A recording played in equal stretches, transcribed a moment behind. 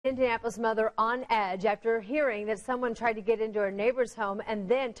Indianapolis mother on edge after hearing that someone tried to get into her neighbor's home and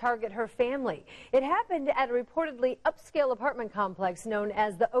then target her family. It happened at a reportedly upscale apartment complex known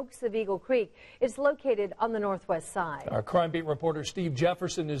as the Oaks of Eagle Creek. It's located on the northwest side. Our crime beat reporter Steve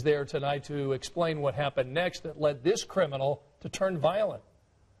Jefferson is there tonight to explain what happened next that led this criminal to turn violent.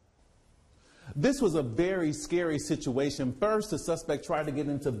 This was a very scary situation. First, the suspect tried to get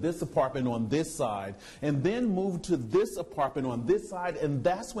into this apartment on this side and then moved to this apartment on this side, and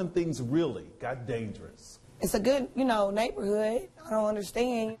that's when things really got dangerous. It's a good, neighborhood. I don't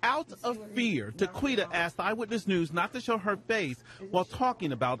understand. Out of fear, Taquita asked Eyewitness News not to show her face while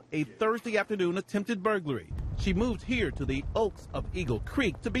talking about a Thursday afternoon attempted burglary. She moved here to the Oaks of Eagle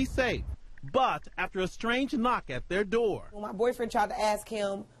Creek to be safe. But after a strange knock at their door. When my boyfriend tried to ask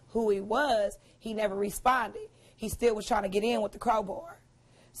him who he was, he never responded. He still was trying to get in with the crowbar.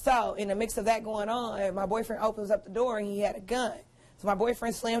 So in the mix of that going on, my boyfriend opens up the door and he had a gun. So my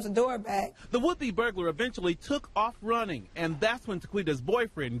boyfriend slams the door back. The would-be burglar eventually took off running, and that's when Taquita's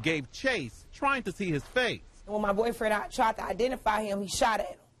boyfriend gave chase, trying to see his face. When my boyfriend tried to identify him, he shot at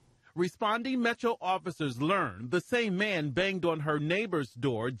him. Responding Metro officers learned the same man banged on her neighbor's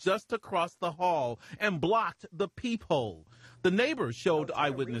door just across the hall and blocked the peephole. The neighbor showed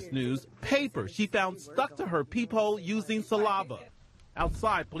Eyewitness News paper she found stuck to her peephole using saliva.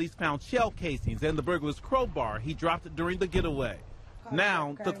 Outside, police found shell casings and the burglar's crowbar he dropped during the getaway.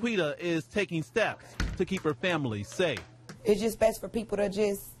 Now, Taquita is taking steps to keep her family safe. It's just best for people to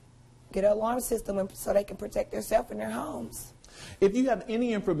just get an alarm system so they can protect themselves in their homes. If you have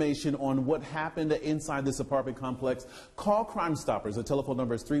any information on what happened inside this apartment complex, call Crime Stoppers. The telephone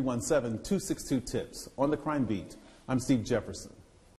number is 317-262-TIPS. On the Crime Beat, I'm Steve Jefferson.